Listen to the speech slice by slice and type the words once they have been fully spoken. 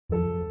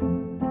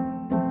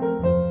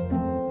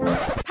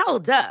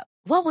Hold up.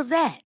 What was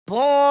that?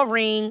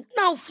 Boring.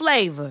 No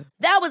flavor.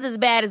 That was as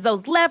bad as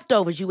those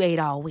leftovers you ate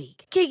all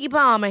week. Keke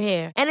Palmer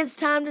here, and it's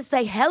time to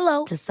say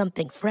hello to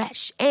something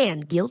fresh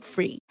and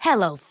guilt-free.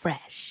 Hello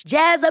Fresh.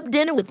 Jazz up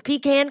dinner with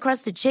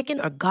pecan-crusted chicken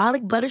or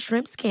garlic butter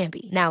shrimp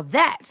scampi. Now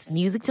that's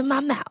music to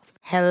my mouth.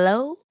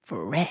 Hello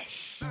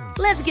Fresh.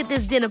 Let's get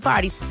this dinner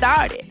party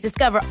started.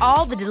 Discover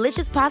all the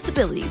delicious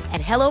possibilities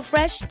at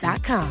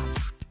hellofresh.com.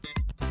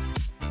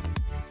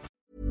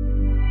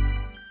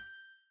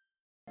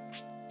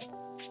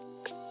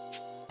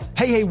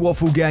 Hey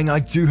Waffle Gang, I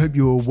do hope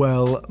you are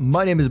well.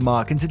 My name is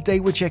Mark and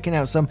today we're checking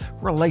out some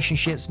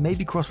relationships,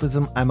 maybe cross with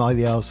some Am I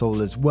the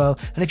Arsehole as well.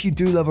 And if you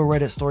do love a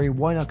Reddit story,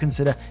 why not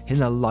consider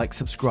hitting a like,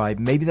 subscribe,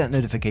 maybe that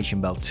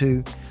notification bell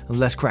too. And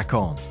let's crack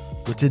on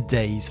with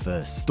today's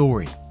first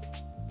story.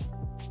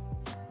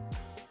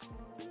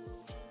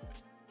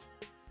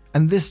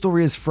 And this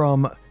story is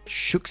from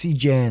Shuxi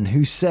Jen,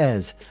 who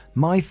says,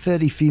 my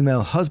 30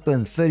 female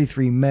husband,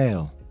 33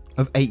 male,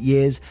 of 8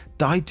 years,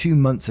 died 2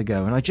 months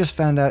ago, and I just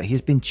found out he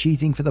has been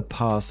cheating for the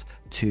past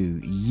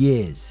 2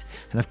 years.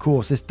 And of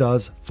course, this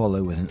does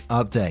follow with an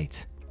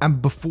update.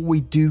 And before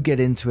we do get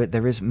into it,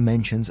 there is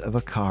mentions of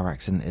a car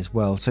accident as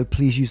well, so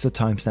please use the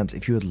timestamps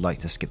if you would like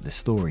to skip this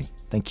story.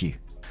 Thank you.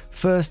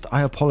 First,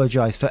 I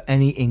apologize for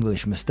any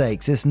English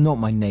mistakes. It's not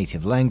my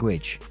native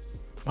language.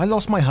 I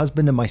lost my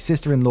husband and my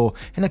sister-in-law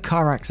in a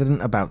car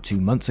accident about 2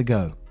 months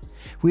ago.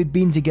 We had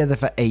been together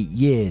for 8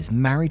 years,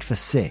 married for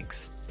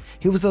 6.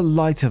 He was the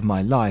light of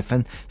my life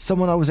and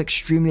someone I was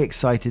extremely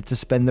excited to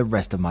spend the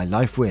rest of my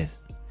life with.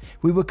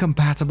 We were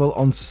compatible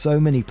on so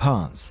many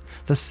parts.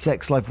 The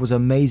sex life was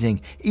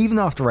amazing. Even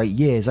after 8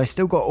 years, I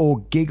still got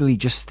all giggly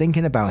just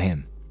thinking about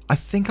him. I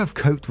think I've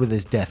coped with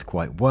his death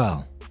quite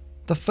well.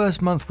 The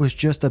first month was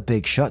just a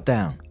big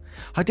shutdown.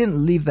 I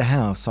didn't leave the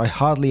house, I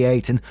hardly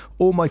ate, and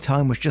all my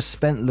time was just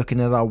spent looking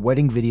at our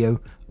wedding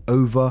video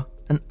over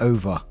and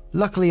over.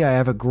 Luckily, I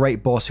have a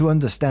great boss who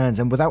understands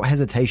and without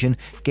hesitation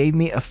gave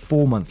me a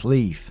 4-month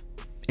leave.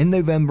 In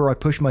November, I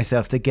pushed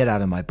myself to get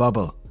out of my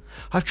bubble.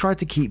 I've tried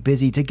to keep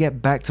busy to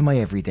get back to my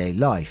everyday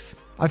life.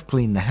 I've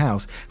cleaned the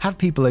house, had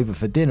people over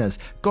for dinners,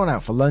 gone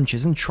out for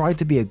lunches, and tried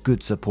to be a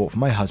good support for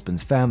my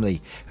husband's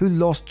family, who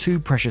lost 2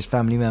 precious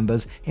family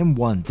members in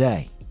one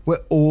day.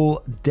 We're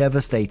all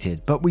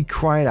devastated, but we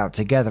cry it out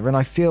together, and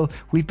I feel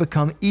we've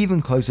become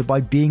even closer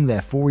by being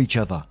there for each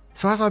other.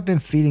 So as I've been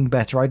feeling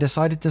better, I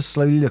decided to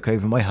slowly look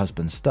over my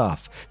husband's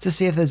stuff to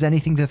see if there's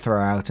anything to throw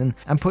out and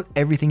put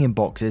everything in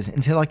boxes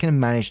until I can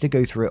manage to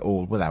go through it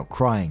all without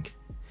crying.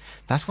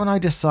 That's when I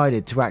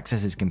decided to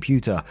access his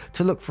computer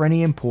to look for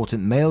any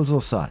important mails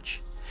or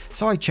such.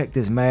 So I checked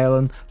his mail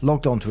and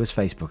logged onto his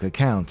Facebook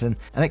account and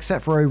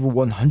except for over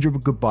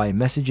 100 goodbye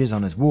messages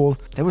on his wall,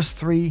 there was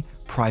 3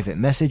 private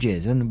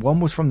messages, and one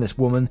was from this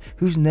woman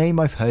whose name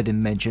I've heard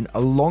him mention a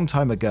long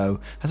time ago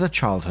as a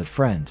childhood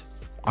friend.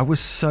 I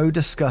was so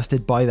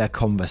disgusted by their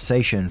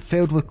conversation,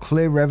 filled with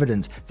clear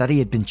evidence that he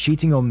had been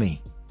cheating on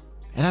me.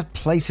 It had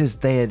places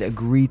they had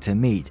agreed to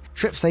meet,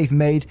 trips they've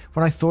made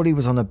when I thought he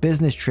was on a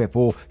business trip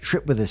or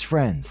trip with his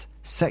friends,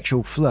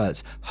 sexual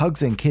flirts,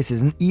 hugs and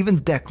kisses, and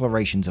even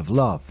declarations of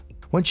love.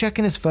 When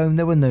checking his phone,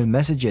 there were no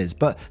messages,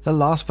 but the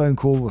last phone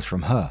call was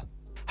from her.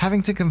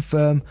 Having to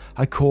confirm,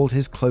 I called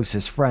his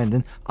closest friend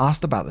and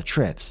asked about the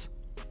trips.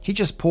 He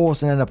just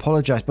paused and then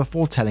apologized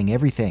before telling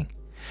everything.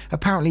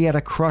 Apparently he had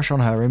a crush on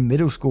her in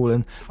middle school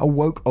and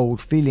awoke old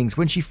feelings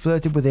when she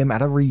flirted with him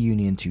at a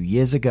reunion 2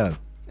 years ago.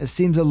 It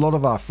seems a lot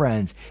of our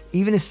friends,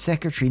 even his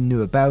secretary,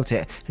 knew about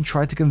it and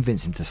tried to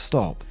convince him to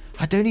stop.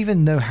 I don't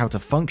even know how to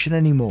function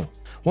anymore.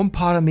 One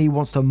part of me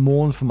wants to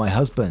mourn for my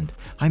husband.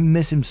 I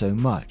miss him so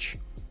much.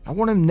 I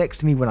want him next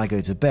to me when I go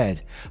to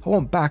bed. I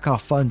want back our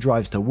fun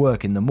drives to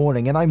work in the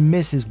morning, and I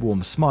miss his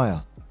warm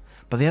smile.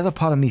 But the other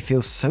part of me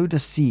feels so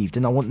deceived,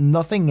 and I want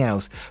nothing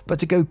else but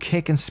to go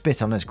kick and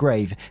spit on his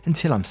grave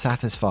until I'm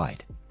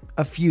satisfied.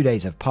 A few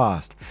days have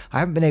passed. I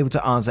haven't been able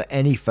to answer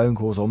any phone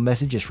calls or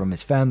messages from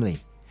his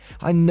family.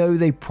 I know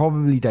they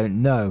probably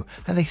don't know,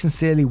 and they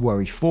sincerely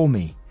worry for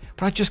me,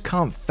 but I just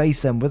can't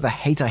face them with the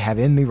hate I have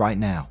in me right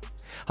now.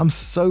 I'm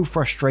so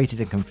frustrated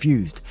and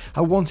confused.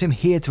 I want him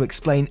here to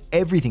explain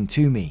everything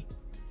to me.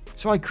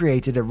 So I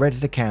created a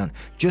Reddit account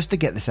just to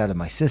get this out of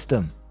my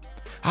system.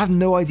 I have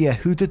no idea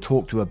who to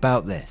talk to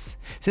about this,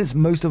 since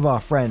most of our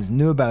friends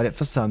knew about it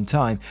for some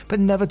time but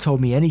never told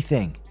me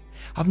anything.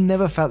 I've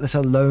never felt this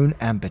alone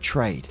and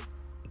betrayed.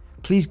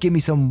 Please give me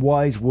some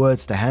wise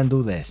words to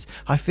handle this.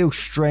 I feel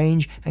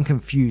strange and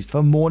confused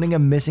for mourning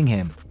and missing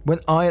him, when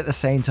I at the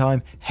same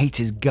time hate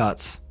his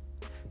guts.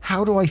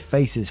 How do I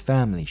face his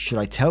family? Should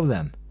I tell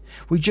them?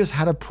 We just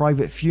had a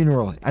private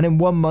funeral, and in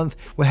 1 month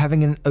we're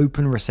having an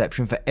open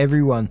reception for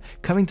everyone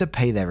coming to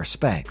pay their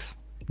respects.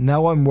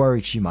 Now I'm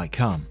worried she might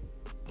come.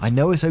 I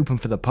know it's open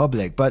for the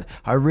public, but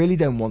I really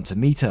don't want to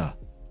meet her.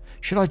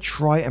 Should I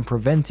try and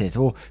prevent it,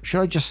 or should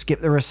I just skip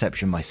the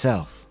reception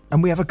myself?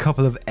 And we have a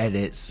couple of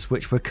edits,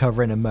 which we'll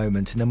cover in a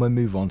moment, and then we'll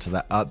move on to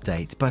that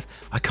update. But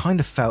I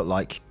kind of felt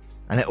like,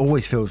 and it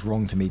always feels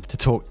wrong to me to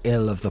talk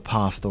ill of the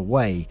passed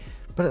away,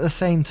 but at the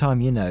same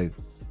time, you know,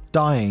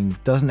 dying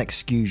doesn't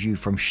excuse you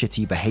from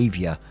shitty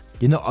behavior.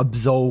 You're not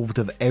absolved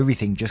of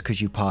everything just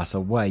because you pass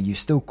away. You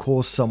still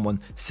cause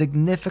someone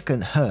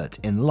significant hurt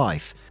in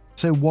life.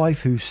 So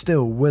wife who's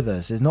still with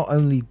us is not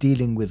only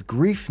dealing with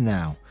grief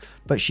now,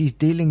 but she's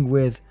dealing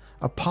with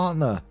a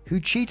partner who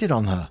cheated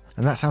on her.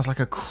 And that sounds like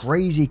a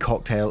crazy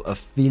cocktail of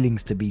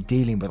feelings to be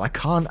dealing with. I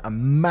can't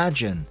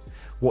imagine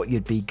what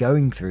you'd be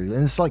going through.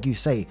 And it's like you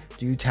say,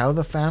 do you tell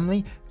the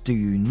family? Do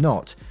you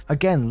not?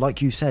 Again,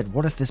 like you said,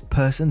 what if this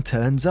person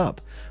turns up?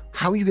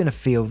 How are you going to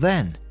feel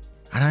then?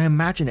 And I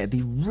imagine it'd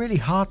be really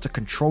hard to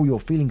control your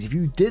feelings if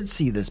you did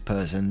see this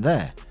person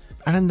there.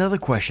 And another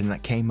question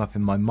that came up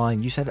in my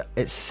mind, you said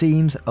it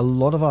seems a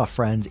lot of our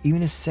friends,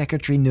 even his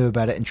secretary, knew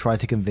about it and tried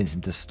to convince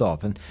him to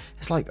stop. And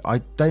it's like, I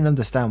don't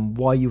understand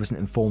why you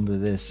wasn't informed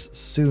of this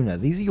sooner.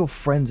 These are your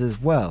friends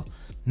as well.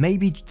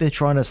 Maybe they're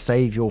trying to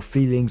save your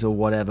feelings or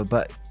whatever,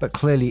 but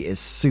clearly it's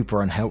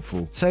super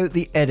unhelpful. So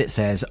the edit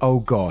says, oh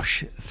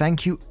gosh,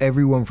 thank you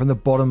everyone from the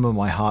bottom of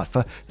my heart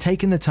for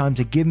taking the time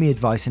to give me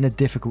advice in a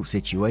difficult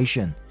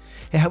situation.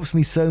 It helps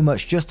me so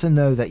much just to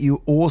know that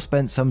you all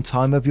spent some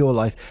time of your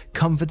life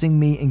comforting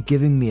me and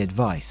giving me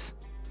advice.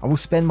 I will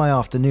spend my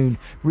afternoon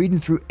reading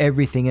through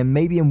everything, and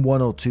maybe in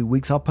 1 or 2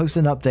 weeks I'll post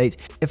an update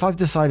if I've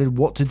decided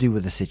what to do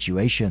with the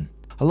situation.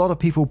 A lot of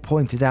people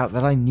pointed out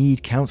that I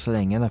need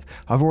counselling, and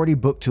I've already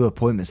booked 2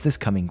 appointments this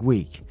coming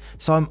week.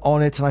 So I'm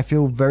on it and I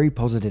feel very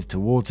positive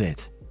towards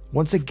it.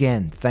 Once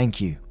again, thank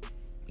you.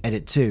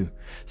 Edit 2.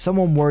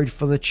 Someone worried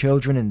for the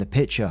children in the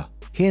picture.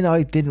 He and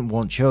I didn't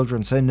want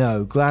children, so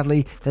no,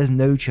 gladly there's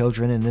no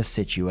children in this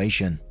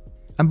situation.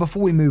 And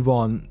before we move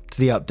on to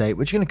the update,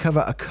 we're just going to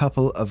cover a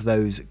couple of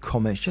those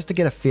comments just to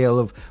get a feel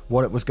of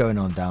what was going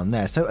on down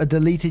there. So a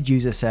deleted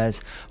user says,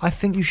 I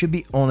think you should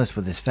be honest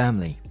with this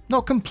family.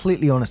 Not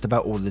completely honest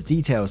about all the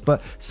details,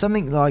 but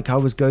something like I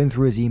was going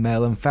through his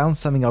email and found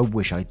something I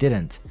wish I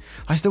didn't.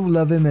 I still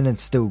love him and am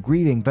still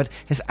grieving, but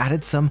it's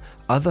added some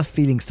other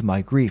feelings to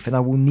my grief and I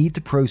will need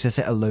to process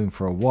it alone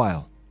for a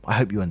while. I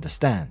hope you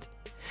understand.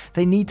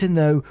 They need to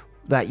know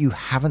that you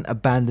haven't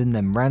abandoned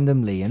them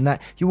randomly and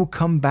that you will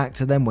come back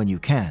to them when you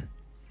can.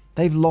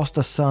 They've lost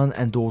a son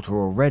and daughter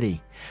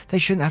already. They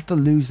shouldn't have to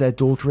lose their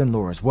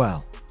daughter-in-law as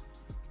well.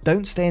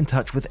 Don't stay in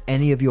touch with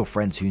any of your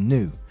friends who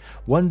knew.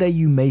 One day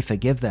you may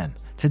forgive them.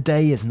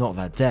 Today is not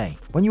that day.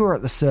 When you are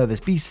at the service,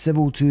 be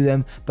civil to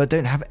them, but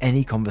don't have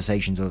any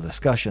conversations or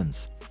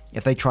discussions.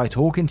 If they try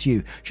talking to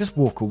you, just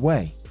walk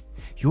away.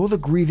 You're the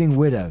grieving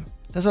widow.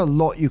 There's a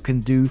lot you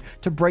can do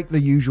to break the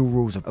usual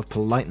rules of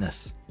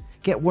politeness.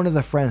 Get one of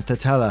the friends to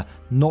tell her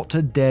not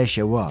to dare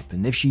show up,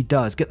 and if she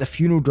does, get the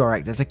funeral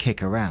director to kick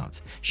her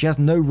out. She has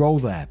no role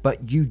there,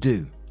 but you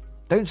do.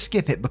 Don't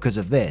skip it because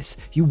of this,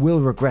 you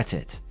will regret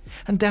it.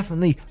 And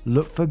definitely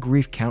look for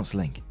grief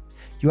counselling.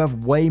 You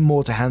have way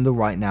more to handle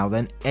right now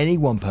than any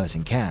one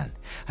person can,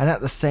 and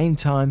at the same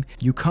time,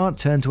 you can't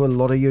turn to a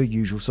lot of your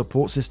usual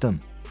support system.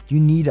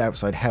 You need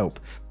outside help.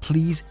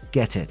 Please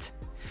get it.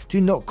 Do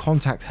not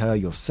contact her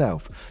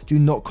yourself. Do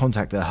not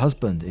contact her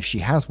husband if she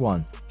has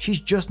one. She's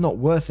just not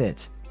worth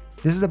it.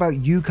 This is about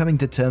you coming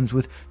to terms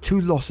with 2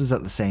 losses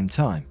at the same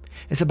time.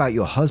 It's about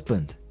your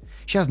husband.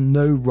 She has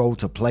no role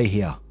to play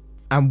here.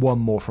 And one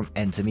more from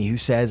Enter Me who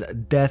says,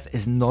 death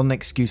is not an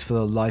excuse for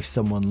the life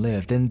someone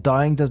lived, and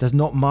dying does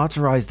not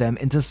martyrize them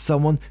into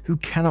someone who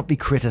cannot be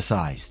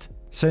criticized.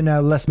 So now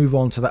let's move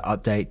on to the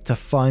update to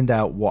find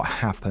out what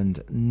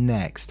happened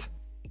next.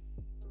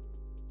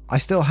 I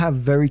still have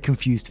very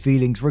confused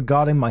feelings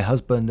regarding my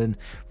husband, and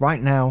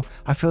right now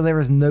I feel there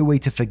is no way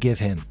to forgive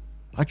him.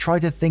 I try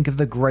to think of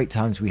the great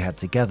times we had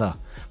together,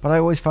 but I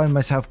always find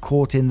myself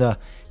caught in the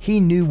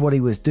he knew what he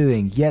was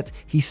doing, yet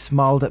he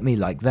smiled at me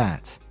like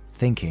that,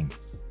 thinking.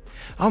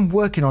 I'm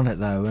working on it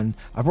though, and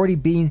I've already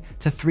been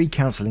to 3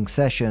 counselling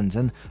sessions,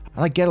 and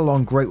I get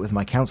along great with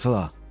my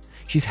counsellor.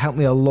 She's helped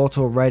me a lot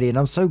already, and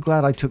I'm so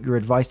glad I took your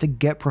advice to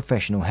get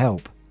professional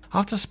help.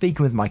 After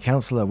speaking with my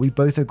counsellor, we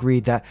both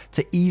agreed that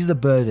to ease the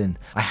burden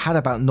I had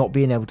about not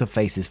being able to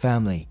face his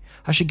family,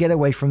 I should get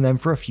away from them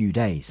for a few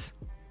days.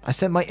 I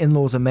sent my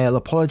in-laws a mail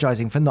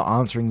apologising for not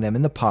answering them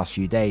in the past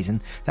few days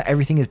and that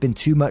everything has been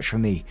too much for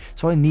me,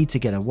 so I need to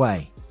get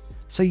away.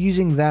 So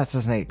using that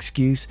as an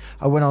excuse,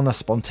 I went on a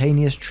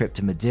spontaneous trip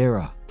to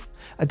Madeira,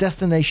 a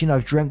destination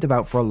I've dreamt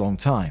about for a long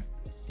time.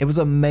 It was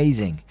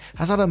amazing,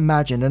 as I'd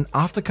imagined, and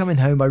after coming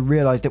home I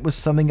realised it was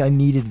something I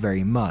needed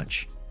very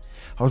much.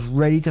 I was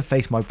ready to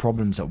face my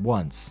problems at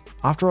once.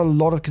 After a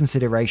lot of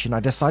consideration, I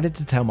decided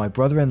to tell my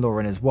brother-in-law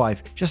and his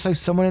wife just so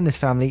someone in his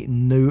family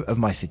knew of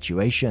my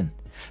situation.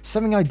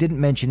 Something I didn't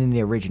mention in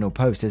the original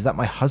post is that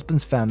my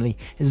husband's family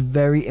is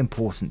very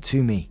important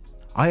to me.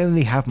 I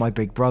only have my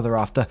big brother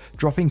after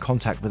dropping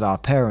contact with our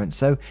parents,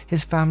 so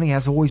his family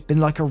has always been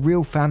like a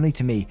real family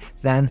to me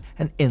than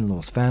an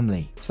in-law's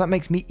family. So that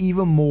makes me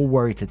even more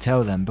worried to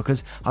tell them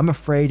because I'm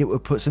afraid it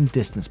would put some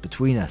distance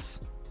between us.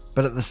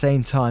 But at the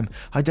same time,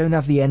 I don't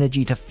have the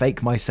energy to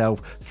fake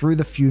myself through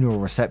the funeral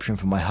reception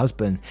for my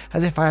husband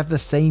as if I have the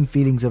same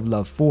feelings of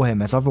love for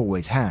him as I've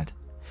always had.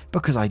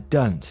 Because I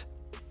don't.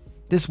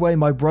 This way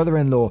my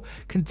brother-in-law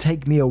can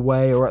take me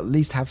away or at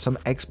least have some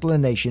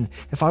explanation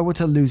if I were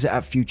to lose it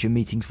at future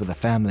meetings with the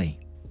family.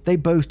 They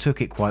both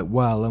took it quite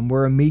well and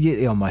were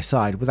immediately on my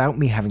side without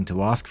me having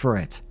to ask for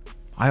it.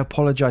 I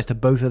apologise to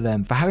both of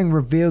them for having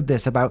revealed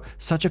this about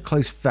such a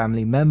close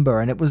family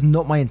member, and it was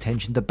not my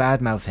intention to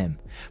badmouth him,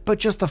 but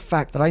just the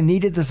fact that I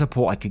needed the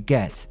support I could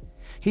get.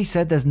 He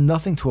said there's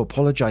nothing to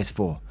apologise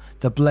for.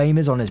 The blame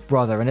is on his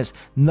brother and it's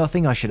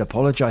nothing I should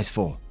apologise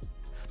for.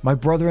 My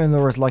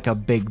brother-in-law is like a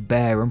big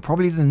bear and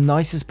probably the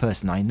nicest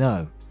person I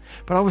know,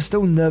 but I was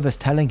still nervous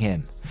telling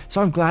him,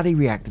 so I'm glad he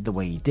reacted the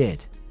way he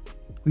did.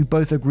 We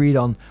both agreed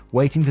on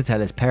waiting to tell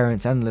his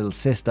parents and little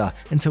sister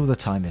until the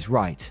time is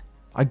right.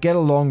 I get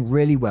along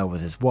really well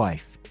with his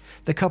wife.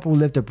 The couple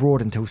lived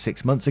abroad until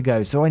 6 months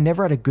ago, so I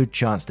never had a good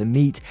chance to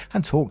meet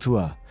and talk to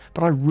her,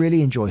 but I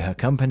really enjoy her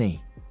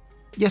company.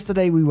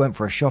 Yesterday we went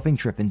for a shopping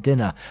trip and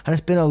dinner, and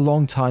it's been a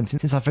long time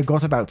since I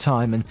forgot about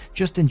time and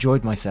just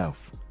enjoyed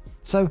myself.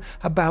 So,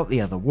 about the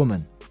other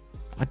woman.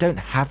 I don't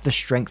have the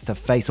strength to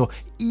face or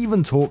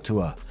even talk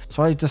to her,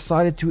 so I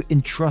decided to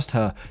entrust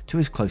her to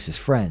his closest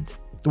friend,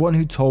 the one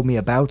who told me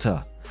about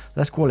her.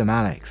 Let's call him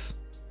Alex.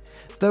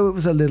 Though it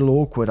was a little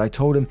awkward, I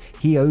told him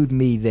he owed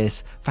me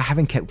this for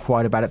having kept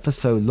quiet about it for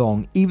so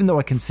long, even though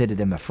I considered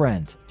him a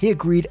friend. He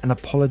agreed and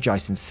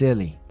apologized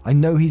sincerely. I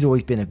know he's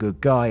always been a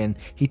good guy, and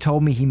he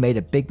told me he made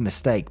a big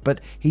mistake, but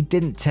he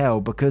didn't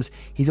tell because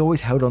he's always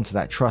held on to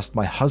that trust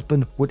my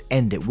husband would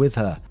end it with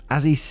her,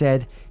 as he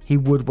said he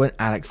would when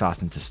Alex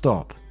asked him to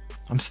stop.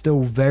 I'm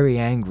still very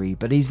angry,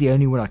 but he's the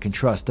only one I can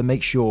trust to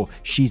make sure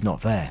she's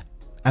not there.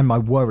 And my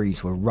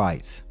worries were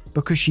right,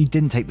 because she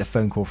didn't take the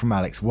phone call from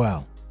Alex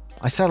well.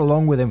 I sat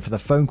along with him for the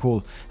phone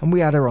call, and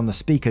we had her on the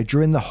speaker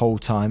during the whole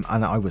time,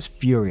 and I was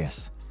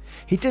furious.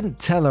 He didn't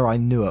tell her I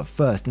knew at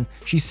first, and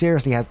she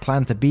seriously had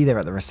planned to be there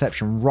at the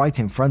reception right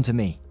in front of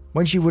me.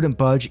 When she wouldn't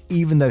budge,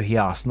 even though he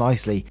asked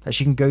nicely that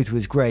she can go to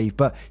his grave,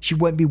 but she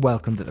won't be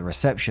welcomed at the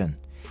reception.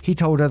 He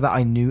told her that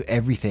I knew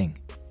everything.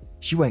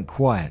 She went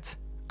quiet.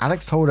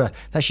 Alex told her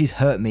that she's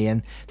hurt me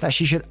and that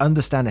she should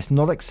understand it's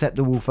not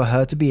acceptable for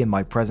her to be in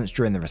my presence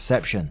during the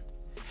reception.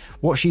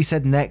 What she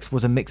said next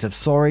was a mix of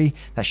sorry,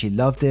 that she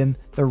loved him,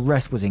 the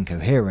rest was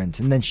incoherent,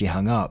 and then she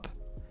hung up.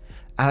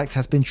 Alex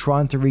has been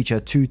trying to reach her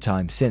 2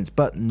 times since,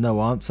 but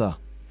no answer.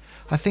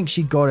 I think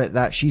she got it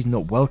that she's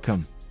not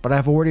welcome, but I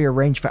have already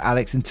arranged for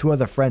Alex and 2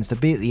 other friends to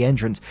be at the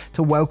entrance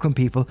to welcome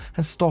people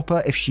and stop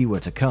her if she were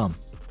to come.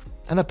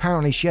 And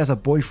apparently she has a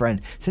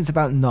boyfriend since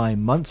about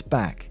 9 months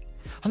back.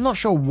 I'm not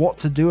sure what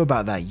to do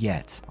about that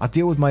yet. I'll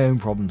deal with my own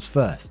problems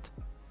first.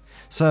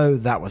 So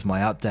that was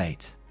my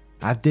update.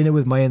 I have dinner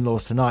with my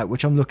in-laws tonight,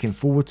 which I'm looking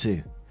forward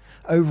to.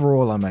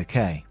 Overall, I'm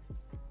okay.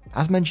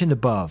 As mentioned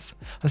above,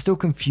 I'm still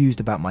confused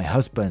about my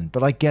husband,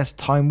 but I guess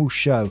time will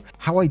show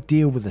how I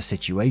deal with the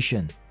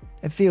situation.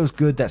 It feels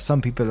good that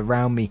some people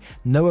around me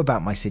know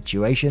about my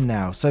situation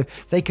now, so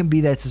they can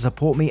be there to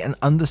support me and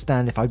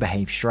understand if I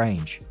behave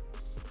strange.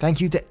 Thank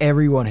you to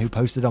everyone who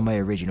posted on my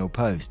original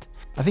post.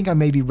 I think I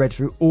maybe read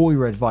through all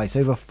your advice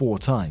over 4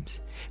 times.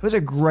 It was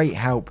a great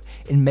help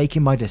in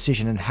making my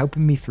decision and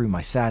helping me through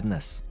my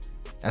sadness.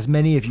 As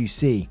many of you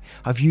see,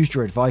 I've used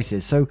your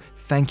advices, so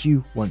thank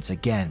you once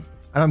again.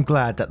 And I'm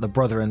glad that the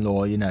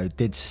brother-in-law,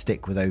 did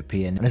stick with OP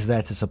and is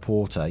there to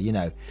support her,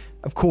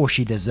 Of course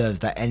she deserves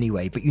that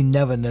anyway, but you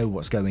never know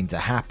what's going to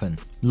happen,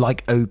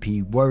 like OP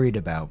worried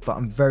about, but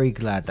I'm very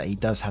glad that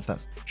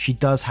she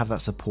does have that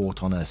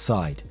support on her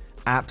side.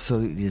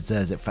 Absolutely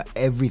deserves it for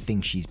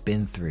everything she's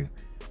been through.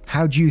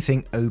 How do you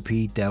think OP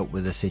dealt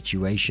with the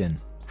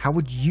situation? How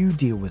would you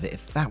deal with it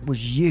if that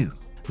was you?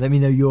 Let me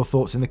know your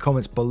thoughts in the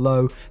comments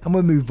below, and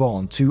we'll move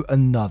on to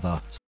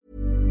another.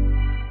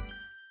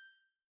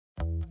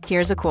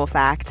 Here's a cool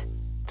fact.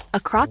 A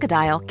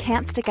crocodile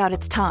can't stick out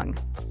its tongue.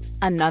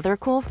 Another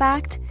cool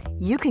fact,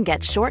 you can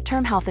get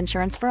short-term health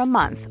insurance for a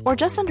month or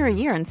just under a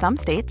year in some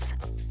states.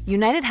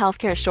 United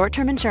Healthcare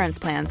short-term insurance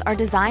plans are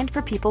designed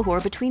for people who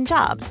are between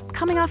jobs,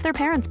 coming off their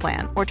parents'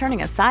 plan, or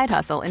turning a side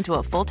hustle into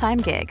a full-time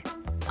gig.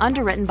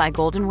 Underwritten by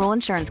Golden Rule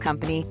Insurance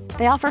Company,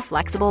 they offer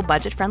flexible,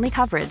 budget-friendly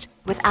coverage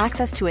with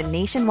access to a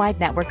nationwide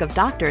network of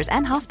doctors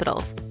and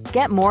hospitals.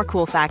 Get more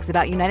cool facts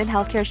about United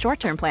Healthcare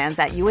short-term plans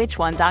at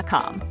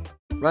uh1.com.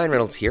 Ryan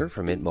Reynolds here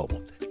from Mint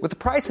Mobile. With the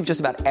price of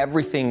just about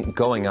everything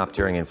going up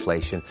during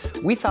inflation,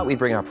 we thought we'd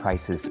bring our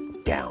prices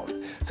down.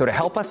 So to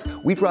help us,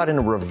 we brought in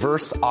a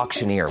reverse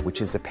auctioneer, which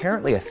is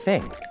apparently a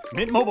thing.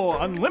 Mint Mobile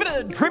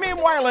Unlimited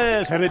Premium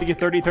Wireless. How to get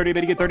 30, 30,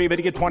 bit to get 30, bit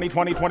to get 20,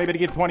 20, 20, bit to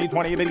get 20,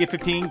 20, bit to get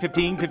 15,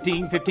 15,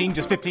 15, 15,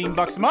 just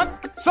 $15 a month?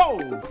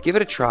 Sold! Give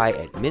it a try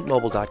at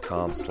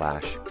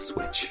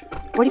mintmobile.com/switch.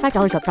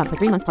 $45 up front for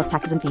 3 months plus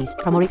taxes and fees.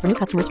 Promo rate for new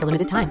customers for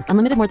limited time.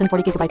 Unlimited more than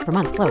 40 gigabytes per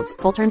month. Slows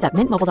full terms at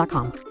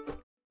mintmobile.com.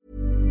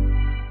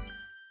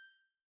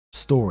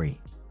 Story.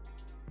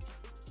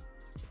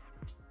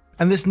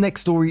 And this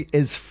next story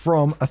is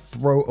from a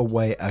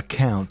throwaway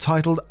account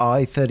titled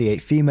I,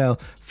 38 female,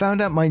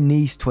 found out my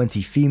niece,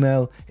 20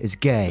 female, is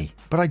gay,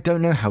 but I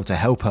don't know how to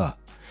help her.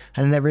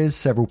 And there is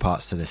several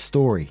parts to this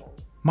story.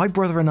 My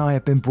brother and I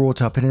have been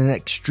brought up in an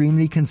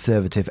extremely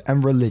conservative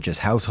and religious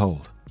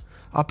household.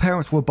 Our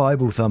parents were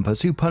Bible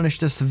thumpers who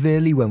punished us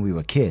severely when we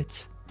were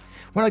kids.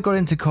 When I got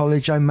into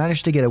college, I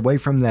managed to get away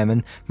from them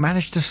and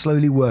managed to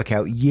slowly work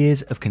out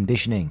years of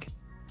conditioning.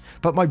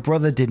 But my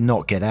brother did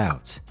not get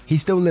out. He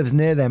still lives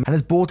near them and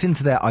has bought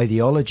into their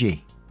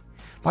ideology.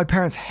 My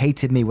parents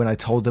hated me when I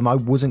told them I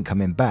wasn't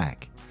coming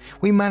back.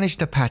 We managed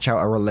to patch out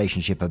our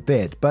relationship a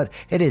bit, but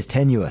it is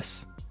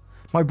tenuous.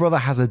 My brother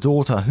has a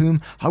daughter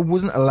whom I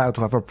wasn't allowed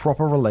to have a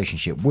proper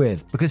relationship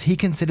with because he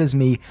considers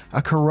me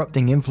a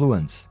corrupting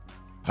influence.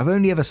 I've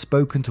only ever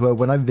spoken to her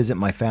when I visit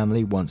my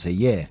family once a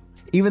year.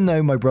 Even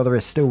though my brother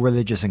is still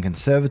religious and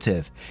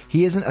conservative,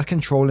 he isn't as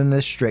controlling and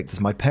as strict as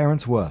my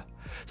parents were,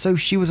 so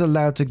she was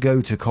allowed to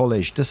go to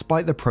college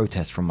despite the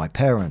protests from my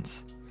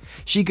parents.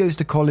 She goes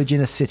to college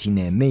in a city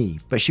near me,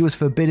 but she was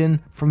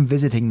forbidden from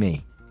visiting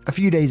me. A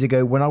few days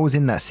ago when I was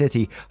in that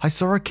city, I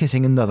saw her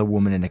kissing another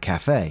woman in a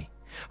cafe.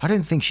 I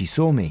don't think she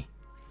saw me.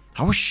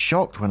 I was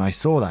shocked when I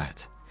saw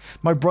that.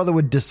 My brother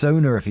would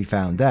disown her if he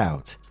found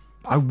out.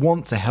 I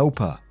want to help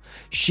her.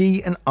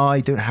 She and I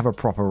don't have a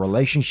proper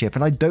relationship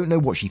and I don't know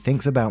what she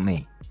thinks about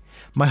me.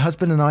 My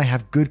husband and I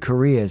have good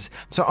careers,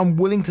 so I'm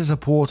willing to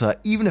support her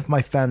even if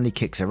my family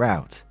kicks her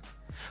out.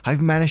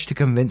 I've managed to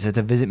convince her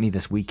to visit me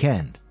this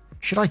weekend.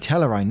 Should I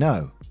tell her I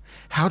know?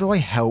 How do I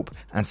help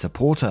and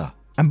support her?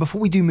 And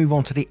before we do move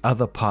on to the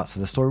other parts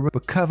of the story,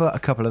 we'll cover a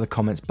couple of the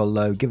comments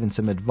below, giving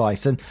some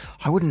advice, and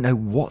I wouldn't know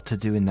what to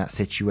do in that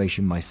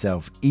situation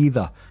myself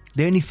either.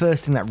 The only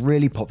first thing that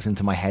really pops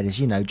into my head is,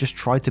 just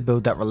try to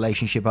build that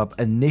relationship up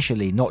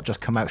initially, not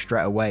just come out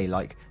straight away.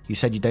 Like you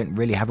said, you don't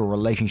really have a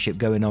relationship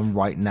going on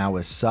right now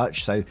as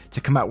such, so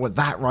to come out with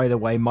that right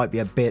away might be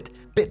a bit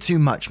too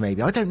much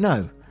maybe. I don't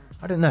know.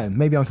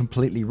 Maybe I'm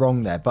completely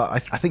wrong there, but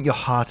I think your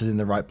heart is in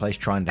the right place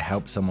trying to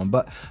help someone.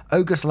 But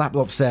August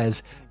Laplop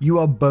says, you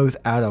are both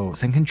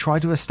adults and can try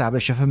to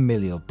establish a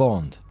familial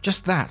bond.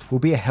 Just that will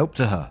be a help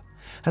to her.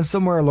 And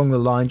somewhere along the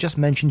line, just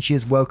mention she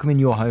is welcome in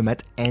your home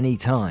at any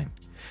time.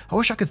 I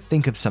wish I could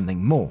think of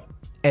something more.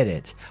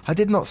 Edit. I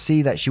did not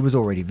see that she was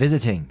already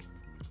visiting.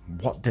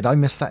 What, did I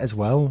miss that as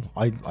well?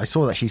 I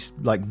saw that she's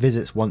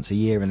visits once a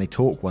year and they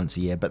talk once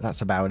a year, but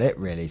that's about it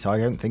really, so I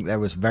don't think there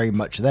was very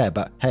much there.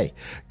 But hey,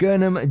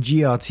 Gurnham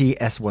GRT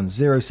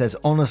S10 says,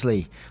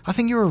 honestly, I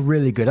think you're a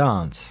really good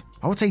aunt.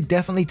 I would say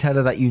definitely tell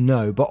her that you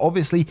know, but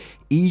obviously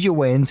ease your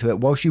way into it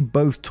whilst you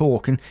both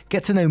talk and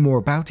get to know more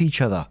about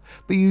each other.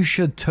 But you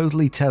should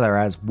totally tell her,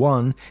 as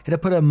one, it'll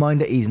put her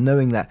mind at ease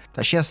knowing that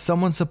she has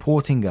someone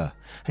supporting her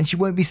and she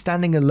won't be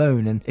standing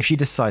alone and if she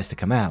decides to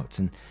come out.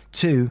 And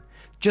two,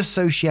 just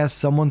so she has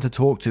someone to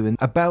talk to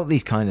about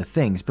these kind of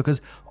things, because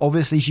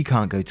obviously she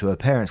can't go to her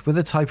parents with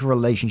the type of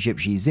relationship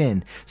she's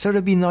in, so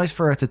it'd be nice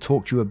for her to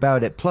talk to you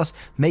about it, plus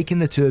making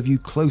the two of you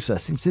closer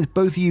since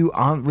both of you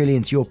aren't really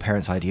into your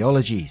parents'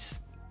 ideologies.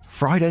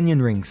 Fried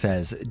Onion Ring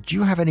says, do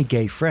you have any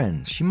gay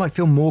friends? She might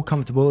feel more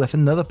comfortable if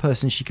another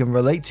person she can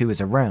relate to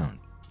is around.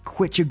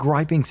 Quit Your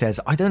Griping says,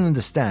 I don't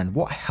understand,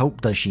 what help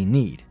does she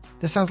need?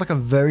 This sounds like a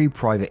very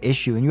private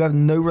issue and you have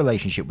no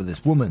relationship with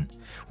this woman.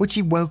 Would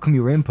she welcome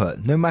your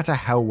input, no matter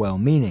how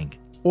well-meaning?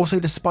 Also,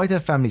 despite her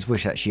family's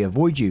wish that she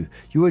avoid you,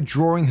 you are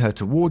drawing her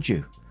towards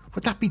you.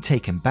 Would that be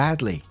taken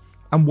badly?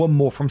 And one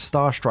more from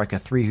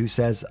Starstriker3 who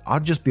says,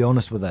 I'd just be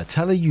honest with her,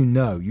 tell her you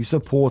know, you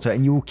support her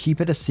and you will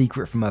keep it a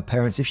secret from her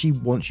parents if she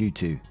wants you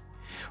to.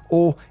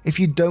 Or, if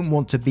you don't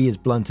want to be as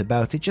blunt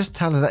about it, just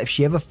tell her that if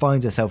she ever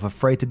finds herself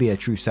afraid to be her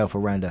true self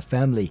around her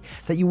family,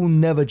 that you will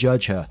never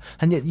judge her,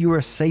 and yet you are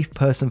a safe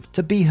person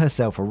to be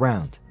herself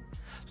around.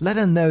 Let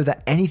her know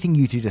that anything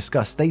you two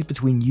discuss stays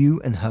between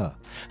you and her,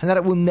 and that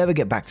it will never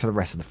get back to the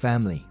rest of the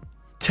family.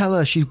 Tell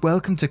her she's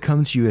welcome to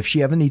come to you if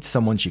she ever needs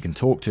someone she can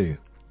talk to,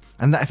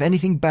 and that if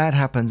anything bad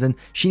happens and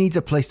she needs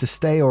a place to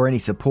stay or any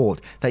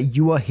support, that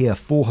you are here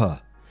for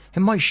her. It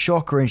might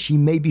shock her and she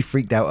may be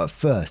freaked out at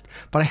first,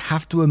 but I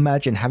have to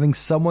imagine having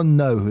someone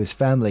know who is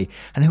family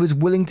and who is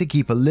willing to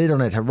keep a lid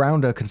on it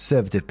around her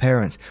conservative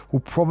parents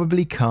will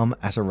probably come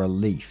as a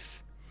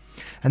relief.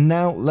 And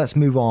now let's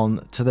move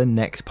on to the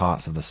next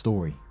parts of the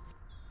story.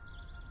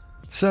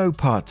 So,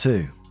 part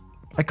 2.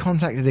 I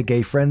contacted a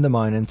gay friend of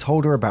mine and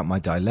told her about my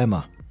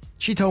dilemma.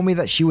 She told me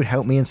that she would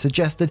help me and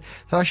suggested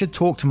that I should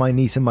talk to my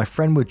niece and my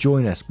friend would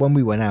join us when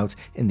we went out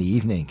in the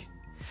evening.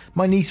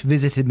 My niece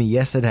visited me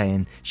yesterday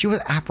and she was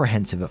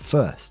apprehensive at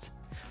first.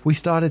 We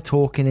started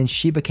talking and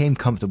she became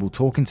comfortable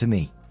talking to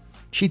me.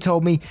 She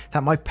told me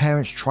that my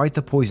parents tried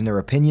to poison her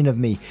opinion of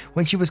me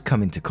when she was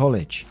coming to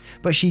college,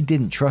 but she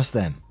didn't trust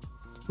them.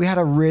 We had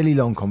a really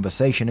long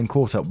conversation and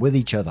caught up with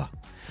each other.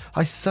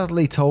 I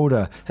subtly told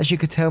her that she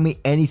could tell me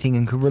anything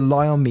and could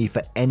rely on me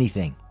for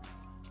anything.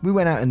 We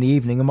went out in the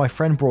evening and my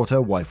friend brought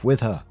her wife with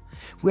her.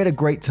 We had a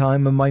great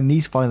time and my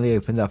niece finally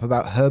opened up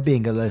about her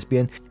being a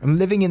lesbian and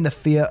living in the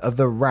fear of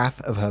the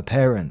wrath of her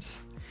parents.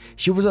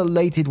 She was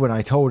elated when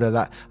I told her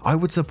that I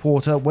would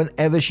support her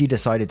whenever she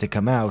decided to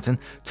come out and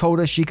told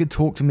her she could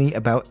talk to me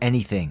about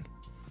anything.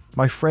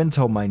 My friend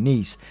told my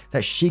niece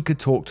that she could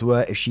talk to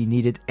her if she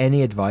needed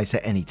any advice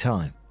at any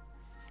time.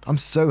 I'm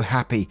so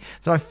happy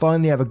that I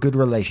finally have a good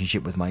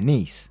relationship with my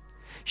niece.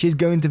 She is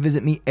going to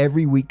visit me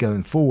every week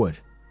going forward.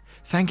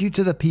 Thank you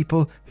to the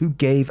people who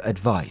gave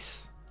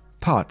advice.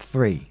 Part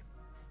 3.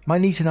 My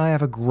niece and I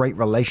have a great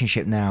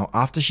relationship now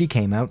after she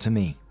came out to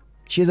me.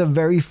 She is a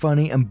very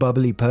funny and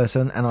bubbly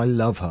person and I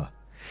love her.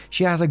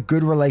 She has a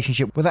good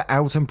relationship with her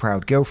out and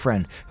proud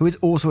girlfriend who is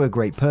also a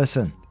great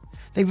person.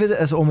 They visit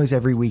us almost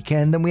every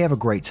weekend and we have a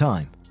great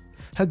time.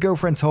 Her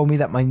girlfriend told me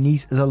that my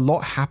niece is a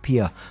lot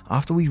happier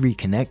after we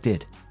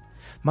reconnected.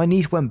 My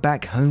niece went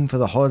back home for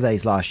the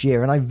holidays last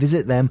year and I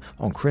visit them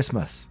on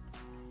Christmas.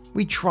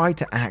 We tried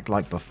to act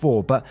like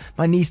before, but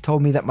my niece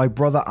told me that my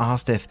brother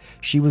asked if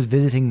she was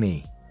visiting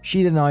me.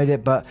 She denied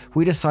it, but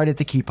we decided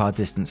to keep our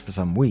distance for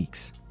some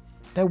weeks.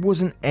 There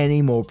wasn't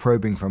any more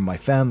probing from my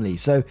family,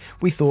 so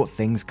we thought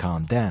things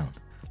calmed down.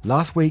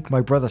 Last week,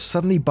 my brother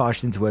suddenly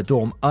barged into her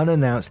dorm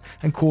unannounced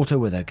and caught her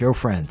with her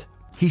girlfriend.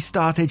 He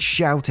started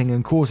shouting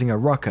and causing a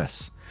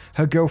ruckus.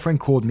 Her girlfriend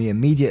called me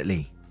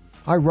immediately.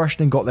 I rushed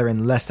and got there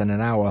in less than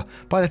an hour.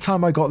 By the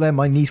time I got there,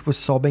 my niece was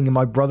sobbing and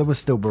my brother was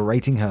still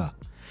berating her.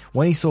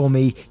 When he saw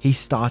me, he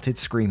started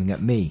screaming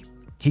at me.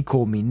 He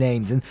called me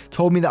names and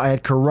told me that I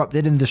had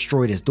corrupted and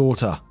destroyed his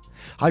daughter.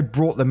 I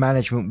brought the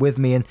management with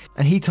me and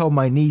he told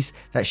my niece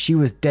that she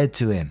was dead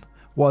to him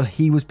while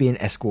he was being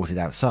escorted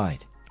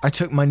outside. I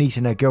took my niece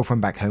and her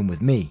girlfriend back home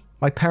with me.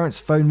 My parents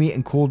phoned me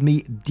and called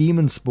me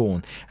demon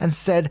spawn and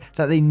said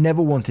that they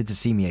never wanted to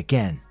see me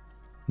again.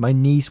 My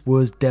niece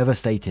was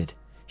devastated.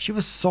 She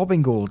was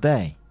sobbing all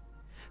day.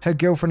 Her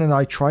girlfriend and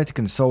I tried to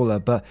console her,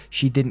 but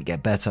she didn't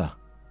get better.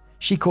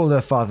 She called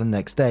her father the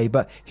next day,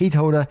 but he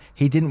told her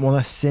he didn't want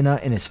a sinner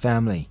in his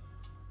family.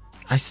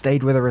 I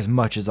stayed with her as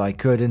much as I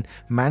could and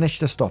managed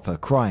to stop her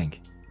crying.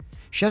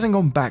 She hasn't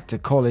gone back to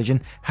college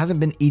and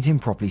hasn't been eating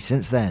properly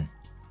since then.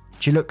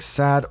 She looks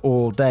sad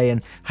all day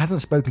and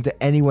hasn't spoken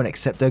to anyone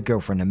except her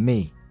girlfriend and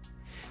me.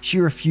 She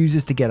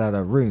refuses to get out of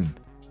her room.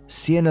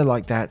 Seeing her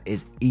like that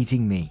is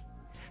eating me.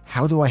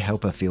 How do I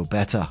help her feel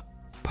better?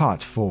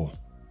 Part 4.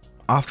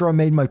 After I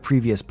made my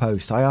previous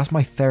post, I asked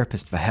my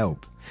therapist for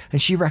help,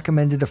 and she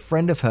recommended a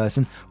friend of hers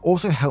and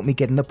also helped me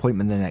get an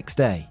appointment the next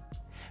day.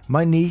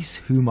 My niece,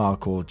 whom I'll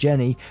call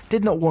Jenny,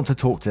 did not want to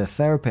talk to the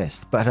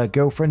therapist, but her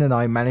girlfriend and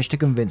I managed to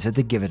convince her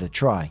to give it a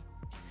try.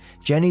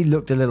 Jenny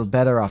looked a little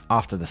better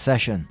after the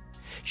session.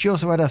 She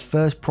also had her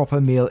first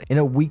proper meal in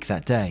a week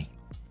that day.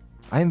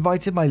 I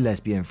invited my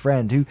lesbian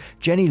friend, who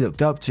Jenny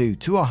looked up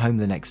to our home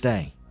the next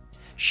day.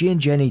 She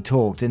and Jenny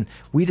talked and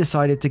we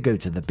decided to go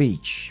to the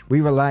beach. We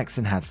relaxed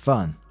and had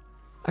fun.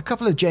 A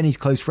couple of Jenny's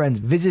close friends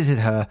visited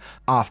her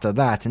after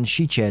that and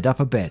she cheered up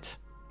a bit.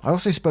 I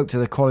also spoke to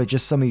the college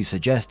as some of you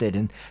suggested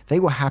and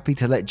they were happy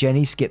to let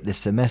Jenny skip this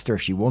semester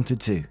if she wanted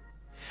to.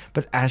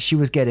 But as she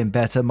was getting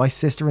better, my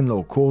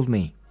sister-in-law called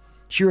me.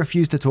 She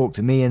refused to talk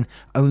to me and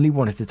only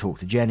wanted to talk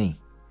to Jenny.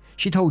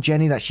 She told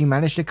Jenny that she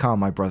managed to calm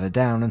my brother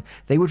down and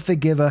they would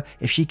forgive her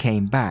if she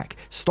came back,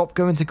 stopped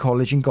going to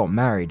college and got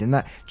married, and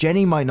that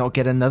Jenny might not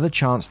get another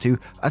chance to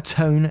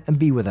atone and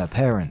be with her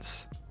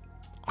parents.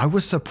 I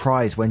was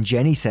surprised when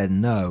Jenny said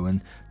no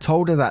and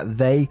told her that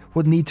they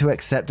would need to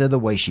accept her the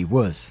way she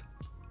was.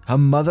 Her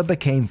mother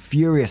became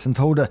furious and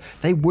told her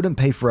they wouldn't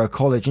pay for her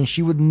college and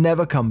she would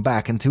never come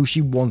back until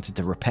she wanted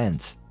to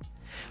repent.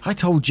 I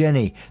told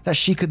Jenny that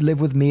she could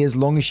live with me as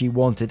long as she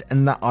wanted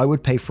and that I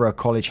would pay for her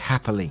college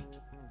happily.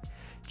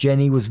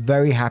 Jenny was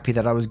very happy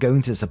that I was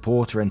going to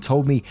support her and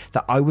told me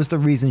that I was the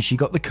reason she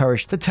got the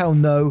courage to tell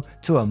no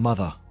to her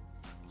mother.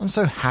 I'm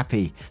so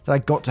happy that I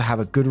got to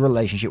have a good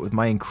relationship with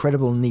my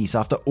incredible niece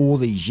after all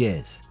these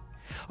years.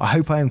 I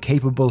hope I am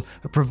capable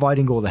of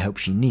providing all the help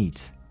she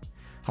needs.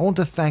 I want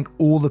to thank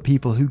all the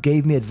people who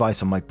gave me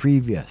advice on my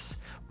previous.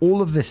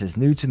 All of this is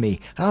new to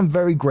me and I'm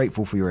very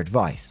grateful for your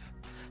advice.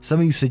 Some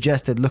of you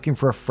suggested looking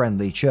for a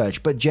friendly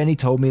church, but Jenny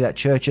told me that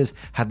churches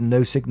had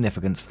no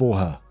significance for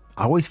her.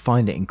 I always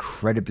find it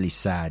incredibly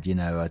sad, a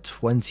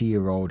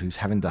 20-year-old who's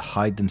having to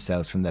hide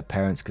themselves from their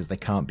parents because they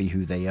can't be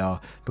who they are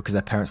because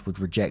their parents would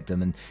reject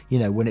them. And,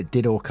 when it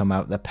did all come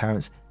out, their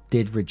parents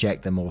did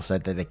reject them or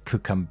said that they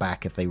could come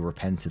back if they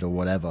repented or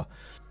whatever.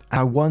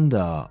 I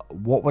wonder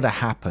what would have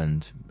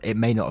happened. It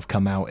may not have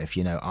come out if,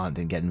 Aunt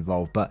didn't get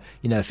involved, but,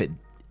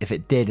 if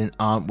it did and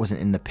Aunt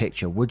wasn't in the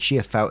picture, would she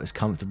have felt as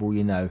comfortable,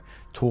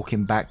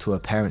 talking back to her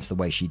parents the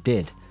way she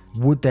did?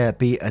 Would there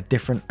be a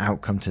different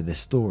outcome to this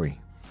story?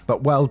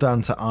 But well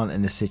done to Aunt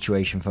in this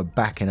situation for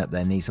backing up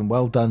their niece, and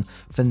well done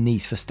for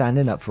niece for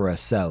standing up for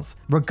herself.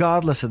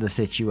 Regardless of the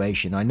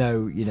situation, I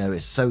know,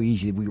 it's so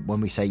easy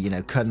when we say,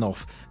 cutting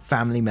off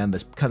family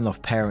members, cutting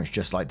off parents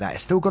just like that.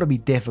 It's still got to be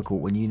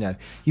difficult when,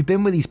 you've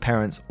been with these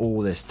parents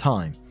all this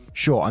time.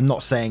 Sure, I'm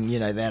not saying, they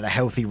had a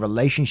healthy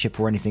relationship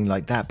or anything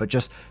like that, but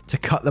just to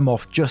cut them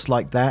off just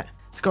like that,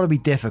 it's got to be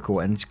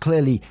difficult. And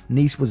clearly,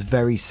 niece was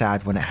very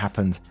sad when it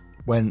happened,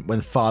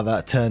 when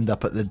father turned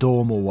up at the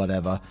dorm or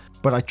whatever.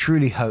 But I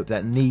truly hope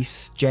that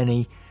niece,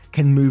 Jenny,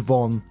 can move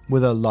on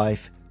with her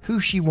life, who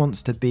she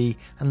wants to be,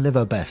 and live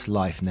her best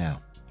life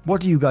now.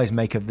 What do you guys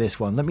make of this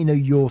one? Let me know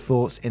your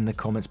thoughts in the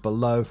comments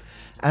below,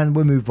 and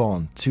we'll move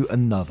on to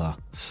another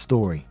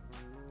story.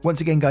 Once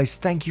again, guys,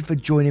 thank you for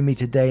joining me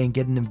today and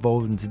getting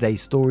involved in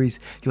today's stories.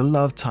 Your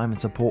love, time, and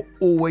support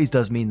always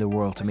does mean the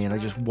world to me, and I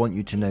just want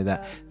you to know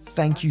that.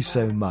 Thank you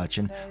so much,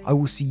 and I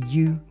will see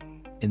you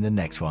in the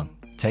next one.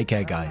 Take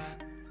care, guys.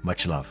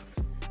 Much love.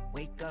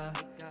 Wake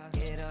up,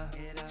 get up,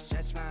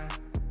 stretch my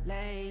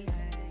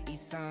legs, eat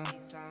some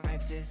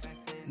breakfast,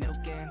 milk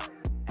and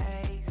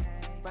eggs,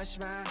 brush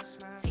my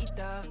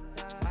teeth up,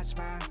 wash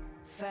my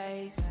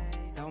face,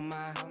 throw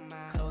my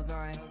clothes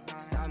on,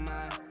 start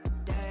my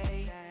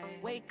day.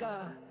 Wake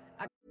up.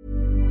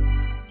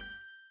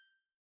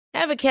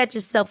 Ever catch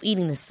yourself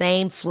eating the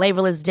same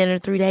flavorless dinner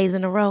 3 days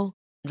in a row?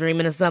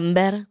 Dreaming of something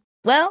better?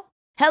 Well,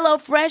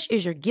 HelloFresh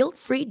is your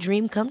guilt-free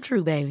dream come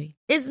true, baby.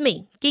 It's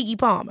me, Keke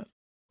Palmer.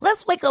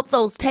 Let's wake up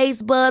those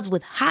taste buds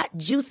with hot,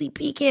 juicy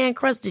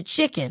pecan-crusted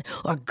chicken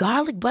or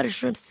garlic butter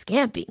shrimp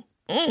scampi.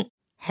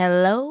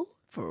 Hello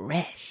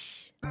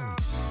Fresh.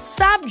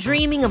 Stop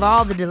dreaming of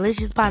all the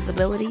delicious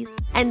possibilities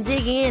and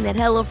dig in at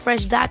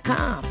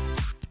HelloFresh.com.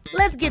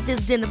 Let's get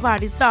this dinner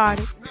party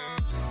started.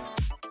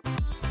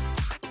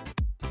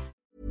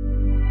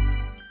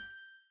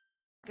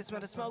 I can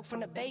smell the smoke from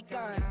the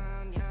bacon.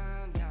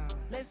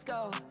 Let's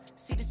go.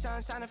 See the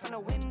sun shining from the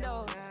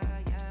windows.